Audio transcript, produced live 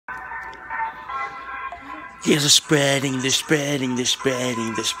They're spreading the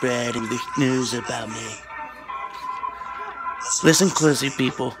news about me. Listen closely,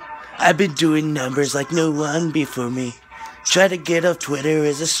 people. I've been doing numbers like no one before me. Try to get off Twitter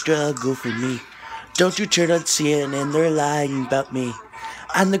is a struggle for me. Don't you turn on CNN, they're lying about me.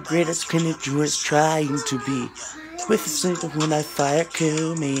 I'm the greatest candidate you was trying to be. With a single when I fire,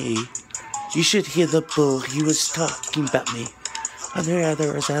 kill me. You should hear the bull, he was talking about me.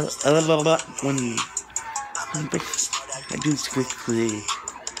 Other was when he... I do it quickly.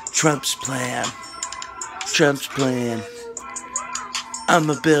 Trump's plan.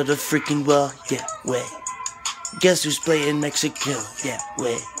 I'ma build a freaking wall, yeah, way. Guess who's playing Mexico, yeah,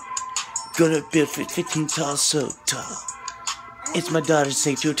 way. Gonna build 15 tall, so tall. It's my daughter's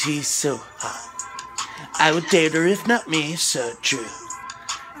St. Teeth, so hot. I would date her if not me, so true.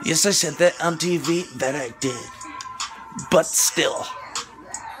 Yes, I said that on TV, that I did. But still.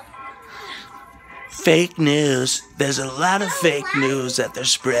 Fake news. There's a lot of fake news that they're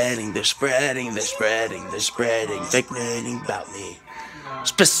spreading. Fake news about me.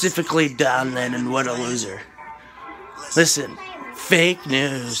 Specifically Don Lennon, what a loser. Listen, fake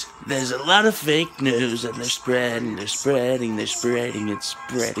news. There's a lot of fake news and they're spreading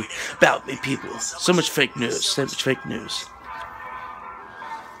about me, people. So much fake news.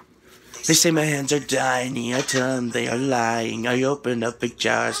 They say my hands are tiny, I tell them they are lying. I open up big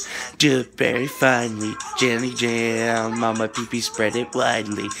jars, do it very finely. Jelly jam, on my pee-pee spread it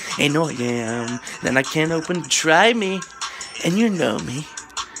widely. Ain't no yam, then I can't open, try me. And you know me.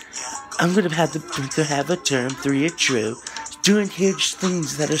 I'm gonna have to have a term, 3 are true. Doing huge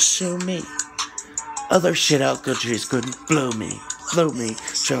things that are so me. Other shit out countries couldn't blow me.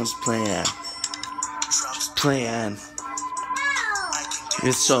 Trump's plan.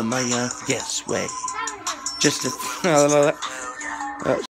 It's on my yes way. Just a